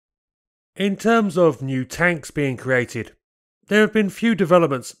In terms of new tanks being created, there have been few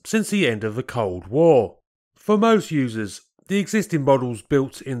developments since the end of the Cold War. For most users, the existing models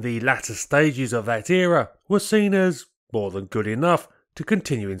built in the latter stages of that era were seen as more than good enough to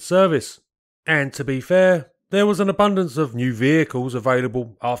continue in service. And to be fair, there was an abundance of new vehicles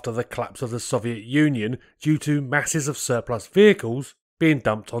available after the collapse of the Soviet Union due to masses of surplus vehicles being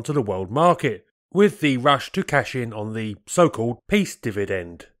dumped onto the world market, with the rush to cash in on the so-called peace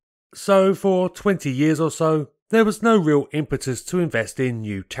dividend. So for 20 years or so, there was no real impetus to invest in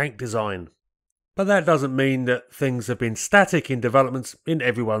new tank design. But that doesn't mean that things have been static in developments in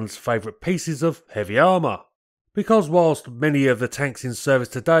everyone's favourite pieces of heavy armour. Because whilst many of the tanks in service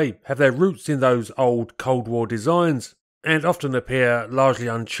today have their roots in those old Cold War designs, and often appear largely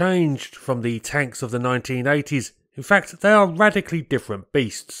unchanged from the tanks of the 1980s, in fact they are radically different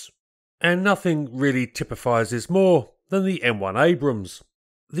beasts. And nothing really typifies this more than the M1 Abrams.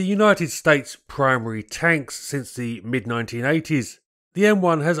 The United States' primary tanks since the mid-1980s, the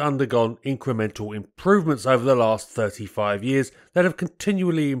M1 has undergone incremental improvements over the last 35 years that have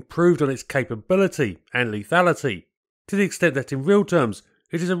continually improved on its capability and lethality, to the extent that in real terms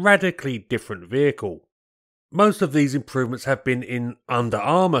it is a radically different vehicle. Most of these improvements have been in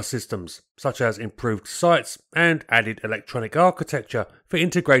under-armour systems, such as improved sights and added electronic architecture for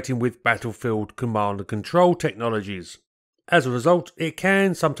integrating with battlefield command and control technologies. As a result, it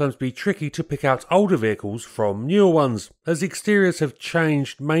can sometimes be tricky to pick out older vehicles from newer ones, as the exteriors have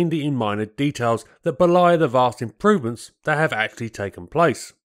changed mainly in minor details that belie the vast improvements that have actually taken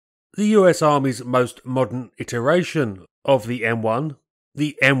place. The US Army's most modern iteration of the M1,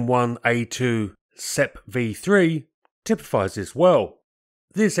 the M1A2 SEP V3, typifies this well.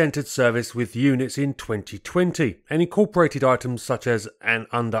 This entered service with units in 2020 and incorporated items such as an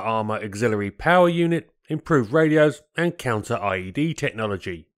under-armour auxiliary power unit, improved radios and counter-IED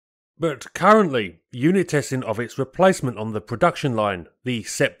technology. But currently, unit testing of its replacement on the production line, the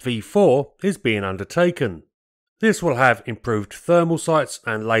SEP V4, is being undertaken. This will have improved thermal sights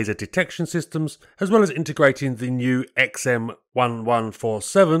and laser detection systems, as well as integrating the new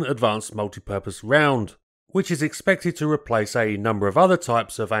XM1147 advanced multipurpose round, which is expected to replace a number of other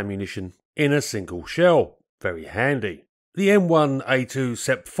types of ammunition in a single shell. Very handy. The M1A2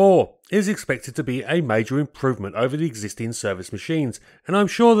 SEP4 is expected to be a major improvement over the existing service machines, and I'm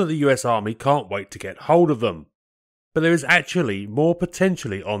sure that the US Army can't wait to get hold of them. But there is actually more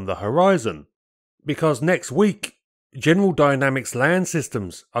potentially on the horizon, because next week, General Dynamics Land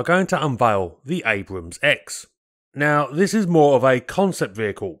Systems are going to unveil the Abrams X. Now, this is more of a concept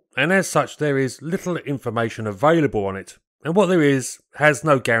vehicle, and as such there is little information available on it, and what there is has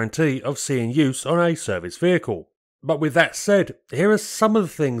no guarantee of seeing use on a service vehicle. But with that said, here are some of the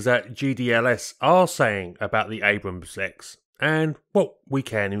things that GDLS are saying about the Abrams X, and what we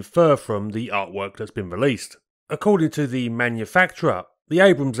can infer from the artwork that's been released. According to the manufacturer, the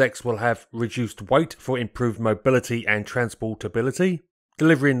Abrams X will have reduced weight for improved mobility and transportability,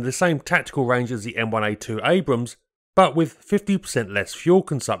 delivering the same tactical range as the M1A2 Abrams, but with 50% less fuel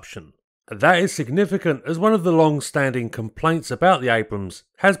consumption. That is significant, as one of the long-standing complaints about the Abrams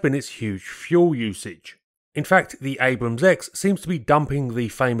has been its huge fuel usage. In fact, the Abrams X seems to be dumping the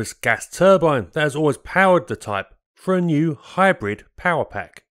famous gas turbine that has always powered the type for a new hybrid power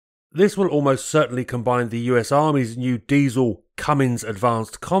pack. This will almost certainly combine the US Army's new diesel Cummins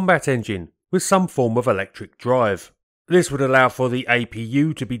Advanced Combat Engine with some form of electric drive. This would allow for the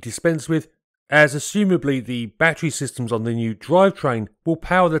APU to be dispensed with, as assumably the battery systems on the new drivetrain will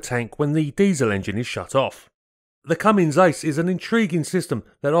power the tank when the diesel engine is shut off. The Cummins Ace is an intriguing system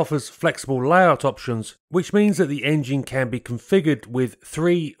that offers flexible layout options, which means that the engine can be configured with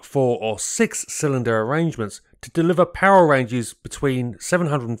 3, 4 or 6 cylinder arrangements to deliver power ranges between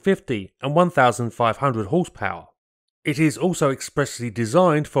 750 and 1500 horsepower. It is also expressly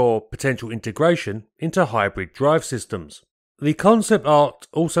designed for potential integration into hybrid drive systems. The concept art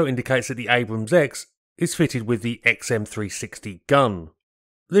also indicates that the Abrams X is fitted with the XM360 gun.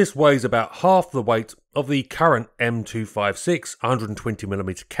 This weighs about half the weight of the current M256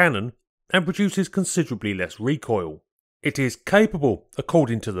 120mm cannon and produces considerably less recoil. It is capable,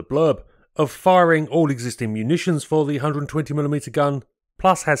 according to the blurb, of firing all existing munitions for the 120mm gun,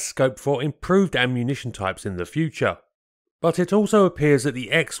 plus has scope for improved ammunition types in the future. But it also appears that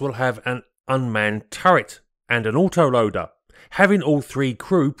the X will have an unmanned turret and an autoloader, having all 3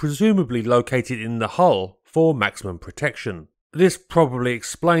 crew presumably located in the hull for maximum protection. This probably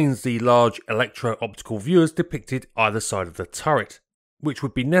explains the large electro-optical viewers depicted either side of the turret, which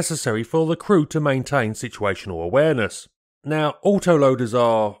would be necessary for the crew to maintain situational awareness. Now, autoloaders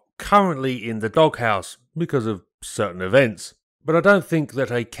are currently in the doghouse because of certain events, but I don't think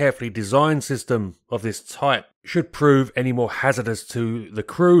that a carefully designed system of this type should prove any more hazardous to the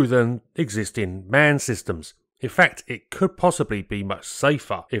crew than existing manned systems. In fact, it could possibly be much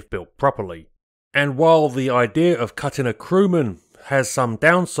safer if built properly. And while the idea of cutting a crewman has some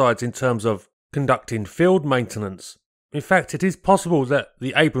downsides in terms of conducting field maintenance, in fact it is possible that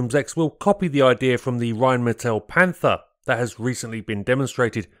the Abrams X will copy the idea from the Rheinmetall Panther that has recently been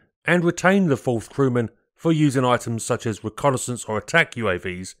demonstrated and retain the fourth crewman for using items such as reconnaissance or attack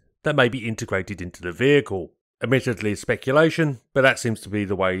UAVs that may be integrated into the vehicle. Admittedly speculation, but that seems to be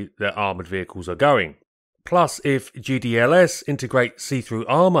the way that armoured vehicles are going. Plus, if GDLS integrate see-through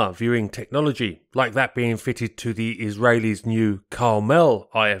armour viewing technology, like that being fitted to the Israelis' new Carmel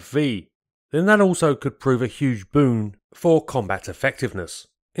IFV, then that also could prove a huge boon for combat effectiveness.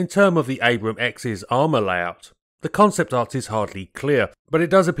 In terms of the Abrams X's armour layout, the concept art is hardly clear, but it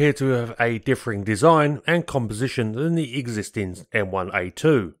does appear to have a differing design and composition than the existing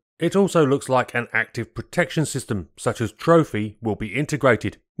M1A2. It also looks like an active protection system, such as trophy, will be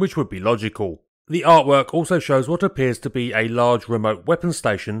integrated, which would be logical. The artwork also shows what appears to be a large remote weapon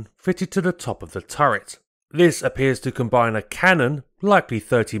station fitted to the top of the turret. This appears to combine a cannon, likely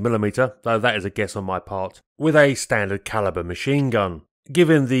 30mm, though that is a guess on my part, with a standard caliber machine gun.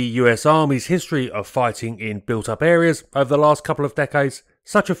 Given the US Army's history of fighting in built-up areas over the last couple of decades,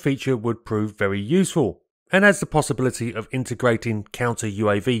 such a feature would prove very useful, and adds the possibility of integrating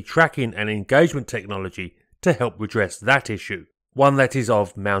counter-UAV tracking and engagement technology to help redress that issue, one that is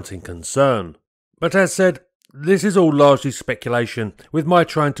of mounting concern. But as said, this is all largely speculation, with my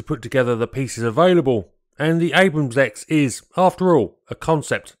trying to put together the pieces available, and the Abrams X is, after all, a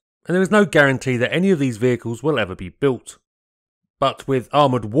concept, and there is no guarantee that any of these vehicles will ever be built. But with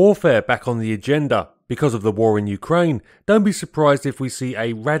armoured warfare back on the agenda because of the war in Ukraine, don't be surprised if we see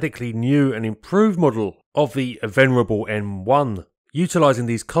a radically new and improved model of the venerable M1, utilising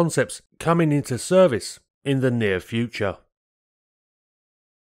these concepts coming into service in the near future.